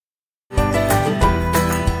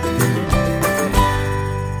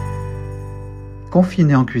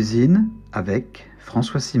Confinés en cuisine avec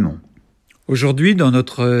François Simon. Aujourd'hui, dans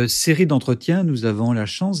notre série d'entretiens, nous avons la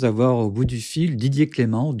chance d'avoir au bout du fil Didier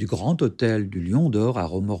Clément du grand Hôtel du Lion d'Or à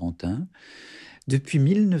Romorantin. Depuis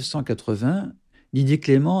 1980, Didier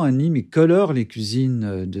Clément anime et colore les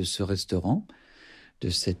cuisines de ce restaurant, de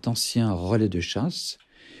cet ancien relais de chasse.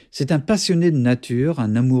 C'est un passionné de nature,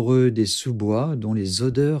 un amoureux des sous-bois dont les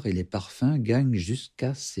odeurs et les parfums gagnent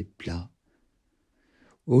jusqu'à ses plats.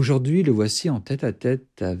 Aujourd'hui, le voici en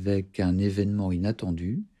tête-à-tête avec un événement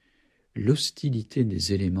inattendu, l'hostilité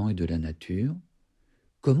des éléments et de la nature.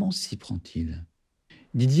 Comment s'y prend-il ?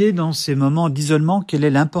 Didier, dans ces moments d'isolement, quelle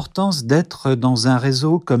est l'importance d'être dans un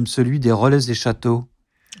réseau comme celui des relais des châteaux ?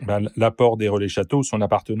 L'apport des relais châteaux, son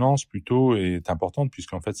appartenance plutôt, est importante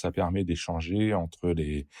puisqu'en fait ça permet d'échanger entre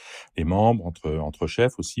les membres, entre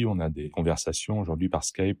chefs aussi. On a des conversations aujourd'hui par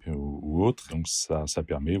Skype ou autre, donc ça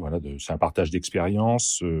permet c'est un partage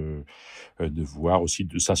d'expérience, de voir aussi,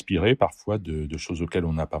 de s'inspirer parfois de choses auxquelles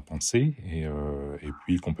on n'a pas pensé et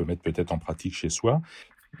puis qu'on peut mettre peut-être en pratique chez soi.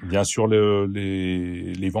 Bien sûr,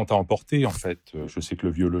 les ventes à emporter, en fait. Je sais que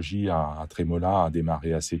le Vieux-Logis à Trémola a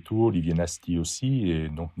démarré assez tôt, Olivier Nasty aussi, et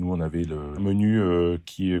donc nous, on avait le menu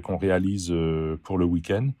qu'on réalise pour le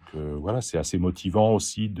week-end. C'est assez motivant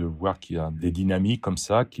aussi de voir qu'il y a des dynamiques comme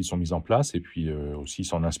ça qui sont mises en place, et puis aussi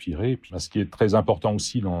s'en inspirer. Et puis, ce qui est très important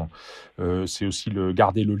aussi, c'est aussi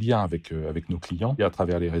garder le lien avec nos clients, et à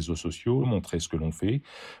travers les réseaux sociaux, montrer ce que l'on fait,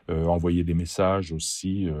 envoyer des messages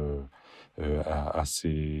aussi à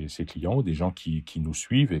ses clients, des gens qui nous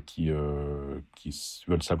suivent et qui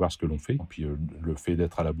veulent savoir ce que l'on fait. Et puis le fait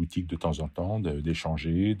d'être à la boutique de temps en temps,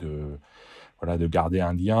 d'échanger, de garder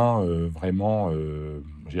un lien vraiment,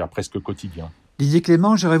 presque quotidien. Didier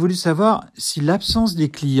Clément, j'aurais voulu savoir si l'absence des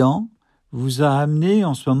clients vous a amené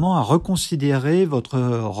en ce moment à reconsidérer votre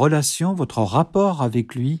relation, votre rapport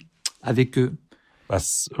avec eux.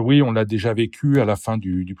 Oui, on l'a déjà vécu à la fin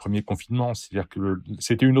du premier confinement. C'est-à-dire que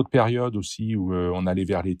c'était une autre période aussi où on allait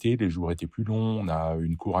vers l'été, les jours étaient plus longs, on a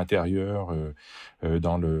une cour intérieure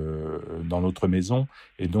dans notre maison,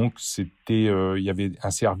 et donc il y avait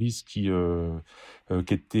un service qui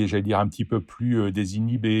était, j'allais dire, un petit peu plus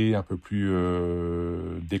désinhibé, un peu plus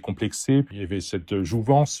décomplexé. Puis il y avait cette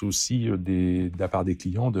jouvence aussi de la part des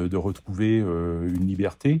clients de retrouver une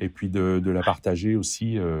liberté et puis de la partager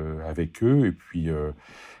aussi avec eux, et puis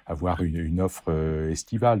avoir une offre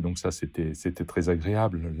estivale. Donc ça, c'était très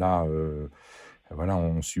agréable. Là,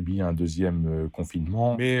 on subit un deuxième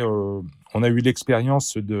confinement, mais on a eu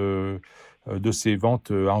l'expérience de ces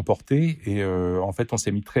ventes à emporter, et en fait on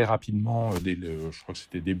s'est mis très rapidement, je crois que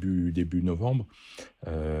c'était début novembre,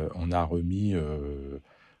 on a remis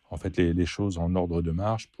en fait les choses en ordre de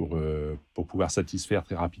marche pour pouvoir satisfaire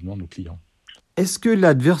très rapidement nos clients. Est-ce que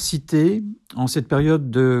l'adversité, en cette période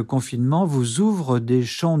de confinement, vous ouvre des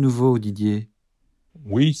champs nouveaux, Didier ?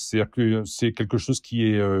 Oui, c'est-à-dire que c'est quelque chose qui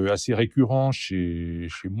est assez récurrent chez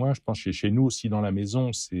moi, je pense chez nous aussi dans la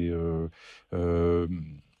maison. C'est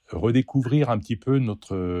redécouvrir un petit peu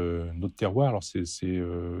notre terroir. Alors c'est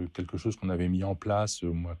quelque chose qu'on avait mis en place,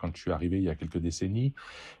 moi, quand je suis arrivé il y a quelques décennies,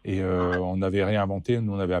 et on avait réinventé,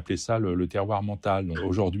 nous on avait appelé ça le terroir mental. Donc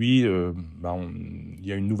aujourd'hui, il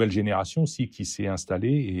y a une nouvelle génération aussi qui s'est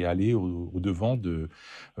installée et allée au devant de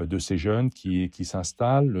ces jeunes qui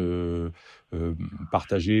s'installent,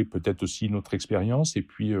 partager peut-être aussi notre expérience, et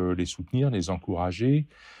puis les soutenir, les encourager,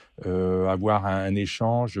 avoir un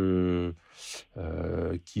échange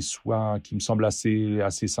qui me semble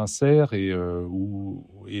assez sincère, et où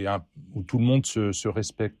tout le monde se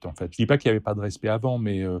respecte, en fait. Je dis pas qu'il n'y avait pas de respect avant,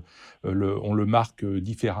 mais on le marque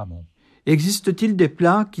différemment. Existe-t-il des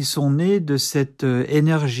plats qui sont nés de cette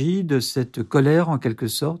énergie, de cette colère en quelque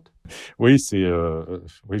sorte ? Oui,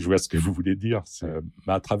 oui, je vois ce que vous voulez dire.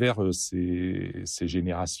 À travers ces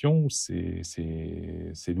générations, ces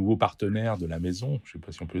nouveaux partenaires de la maison, je ne sais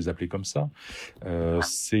pas si on peut les appeler comme ça,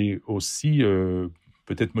 c'est aussi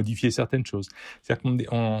peut-être modifier certaines choses.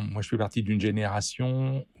 C'est-à-dire moi, je fais partie d'une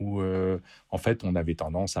génération où, en fait, on avait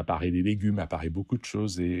tendance à parer les légumes, à parer beaucoup de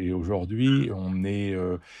choses, et aujourd'hui, on est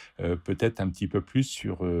peut-être un petit peu plus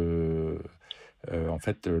sur en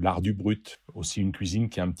fait, l'art du brut, aussi une cuisine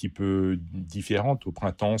qui est un petit peu différente. Au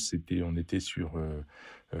printemps, on était sur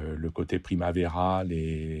le côté primavera,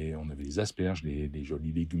 on avait les asperges, les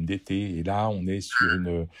jolis légumes d'été, et là, on est sur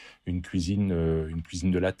une cuisine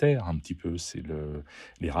de la terre, un petit peu. C'est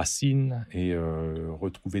les racines, et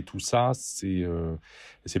retrouver tout ça, c'est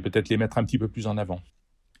peut-être les mettre un petit peu plus en avant.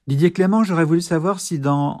 Didier Clément, j'aurais voulu savoir si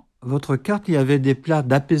dans votre carte, il y avait des plats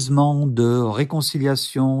d'apaisement, de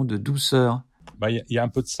réconciliation, de douceur. Il y a un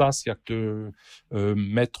peu de ça, c'est-à-dire que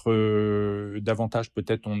mettre davantage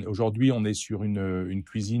peut-être. Aujourd'hui, on est sur une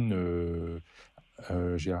cuisine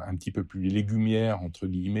j'ai un petit peu plus légumière entre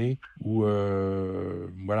guillemets, où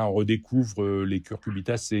on redécouvre les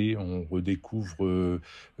curcubitacées, on redécouvre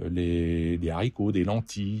des haricots, des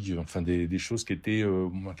lentilles, enfin des choses qui étaient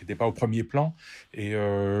pas au premier plan. Et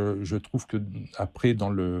je trouve que après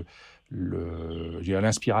dans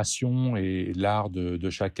l'inspiration et l'art de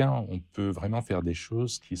chacun, on peut vraiment faire des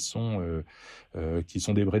choses qui sont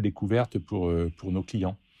des vraies découvertes pour nos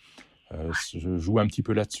clients. Je joue un petit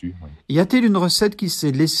peu là-dessus. Oui. Y a-t-il une recette qui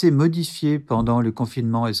s'est laissée modifier pendant le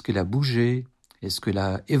confinement ? Est-ce qu'elle a bougé ? Est-ce qu'elle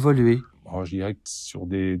a évolué ? Je dirais que sur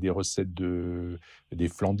des recettes des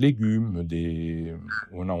flancs de légumes,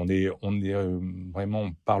 on est vraiment,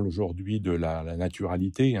 on parle aujourd'hui de la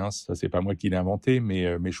naturalité. Hein, ça c'est pas moi qui l'ai inventé,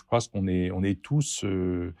 mais je pense qu'on est tous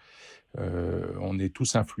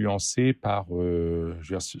influencés par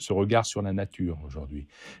ce regard sur la nature aujourd'hui.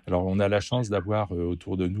 Alors on a la chance d'avoir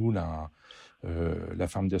autour de nous la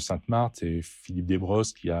ferme de Sainte-Marthe et Philippe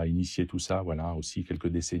Desbrosses qui a initié tout ça, aussi quelques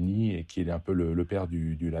décennies, et qui est un peu le père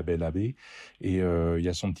du label AB. Et il y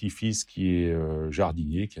a son petit-fils qui est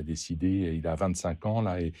jardinier, qui a décidé, il a 25 ans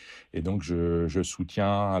là, et donc je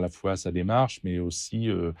soutiens à la fois sa démarche, mais aussi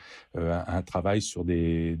un travail sur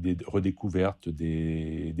des redécouvertes,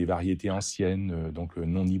 des variétés anciennes, donc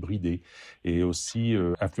non hybridées, et aussi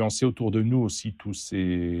influencer autour de nous aussi tous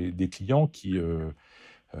des clients qui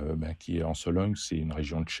est en Sologne, c'est une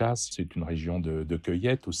région de chasse, c'est une région de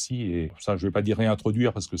cueillette aussi. Et ça, je ne vais pas dire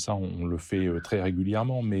réintroduire parce que ça, on le fait très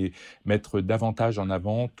régulièrement, mais mettre davantage en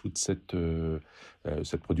avant toute cette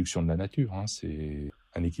production de la nature. Hein, c'est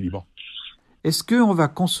un équilibre. Est-ce qu'on va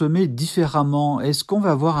consommer différemment ? Est-ce qu'on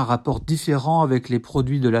va avoir un rapport différent avec les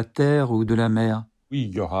produits de la terre ou de la mer ? Oui,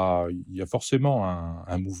 il y a forcément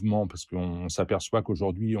un mouvement parce qu'on s'aperçoit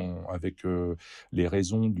qu'aujourd'hui, avec les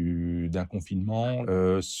raisons d'un confinement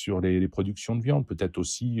sur les productions de viande, peut-être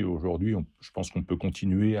aussi aujourd'hui, je pense qu'on peut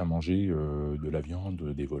continuer à manger de la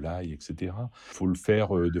viande, des volailles, etc. Il faut le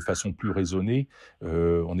faire de façon plus raisonnée.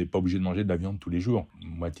 On n'est pas obligé de manger de la viande tous les jours.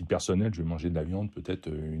 Moi, à titre personnel, je vais manger de la viande peut-être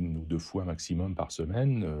 1 ou 2 fois maximum par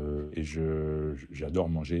semaine, et j'adore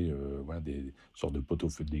manger des sortes de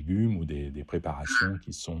pot-au-feu de légumes ou des préparations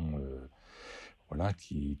qui sont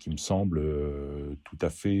qui me semblent tout à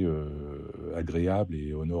fait agréables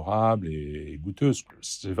et honorables et goûteuses.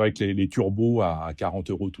 C'est vrai que les turbos à 40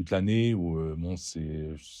 € toute l'année,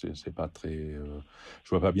 c'est pas très... je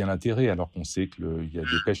vois pas bien l'intérêt, alors qu'on sait qu'il y a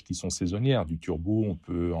des pêches qui sont saisonnières. Du turbo, on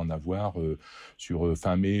peut en avoir sur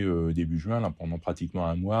fin mai, début juin, là, pendant pratiquement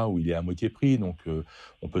un mois, où il est à moitié prix. Donc,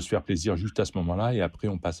 on peut se faire plaisir juste à ce moment-là, et après,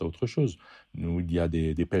 on passe à autre chose. Nous, il y a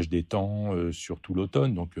des pêches d'étang sur tout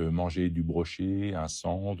l'automne, donc manger du brochet, un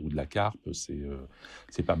sandre ou de la carpe,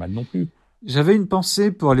 c'est pas mal non plus. J'avais une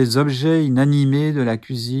pensée pour les objets inanimés de la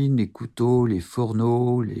cuisine, les couteaux, les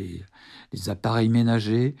fourneaux, les appareils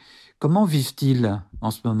ménagers. Comment vivent-ils en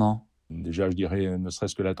ce moment ? Déjà, je dirais, ne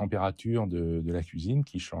serait-ce que la température de la cuisine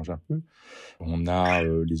qui change un peu. On a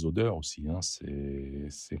les odeurs aussi, hein,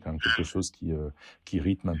 c'est quand même quelque chose qui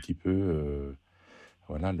rythme un petit peu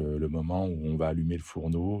le moment où on va allumer le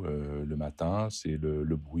fourneau le matin, c'est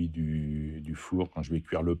le bruit du four quand je vais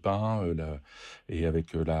cuire le pain, et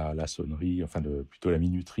avec la sonnerie, plutôt la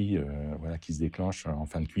minuterie qui se déclenche en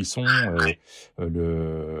fin de cuisson,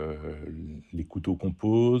 les couteaux qu'on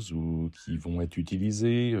pose ou qui vont être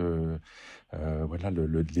utilisés,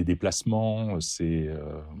 les déplacements,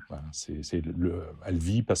 elle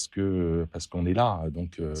vit parce qu'on est là,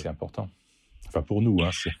 donc c'est important. Enfin pour nous,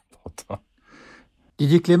 c'est important.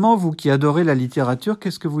 Didier Clément, vous qui adorez la littérature,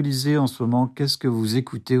 qu'est-ce que vous lisez en ce moment ? Qu'est-ce que vous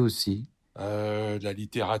écoutez aussi ? La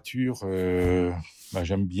littérature,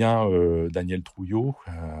 j'aime bien Daniel Trouillot,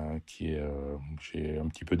 j'ai un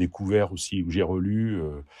petit peu découvert aussi, où j'ai relu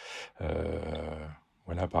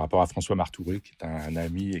par rapport à François Martouré, qui est un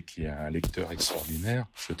ami et qui est un lecteur extraordinaire,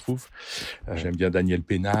 je trouve. J'aime bien Daniel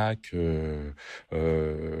Pénac,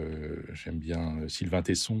 j'aime bien Sylvain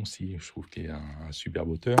Tesson aussi, je trouve qu'il est un superbe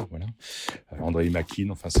auteur. André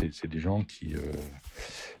Makin, c'est des gens qui...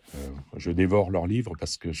 je dévore leurs livres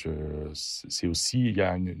parce que c'est aussi, il y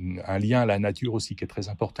a un lien à la nature aussi qui est très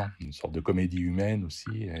important, une sorte de comédie humaine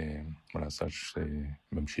aussi, et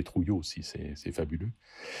même chez Trouillot aussi, c'est fabuleux.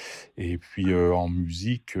 Et puis en musique,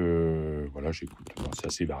 j'écoute, c'est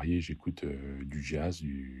assez varié, j'écoute du jazz,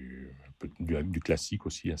 du classique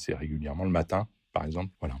aussi assez régulièrement, le matin par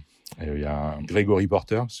exemple, Il y a un Grégory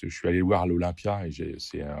Porter, parce que je suis allé le voir à l'Olympia, et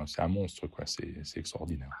c'est un monstre, c'est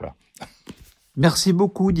extraordinaire, Merci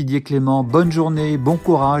beaucoup Didier Clément, bonne journée, bon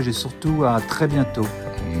courage et surtout à très bientôt.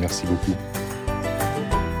 Merci beaucoup.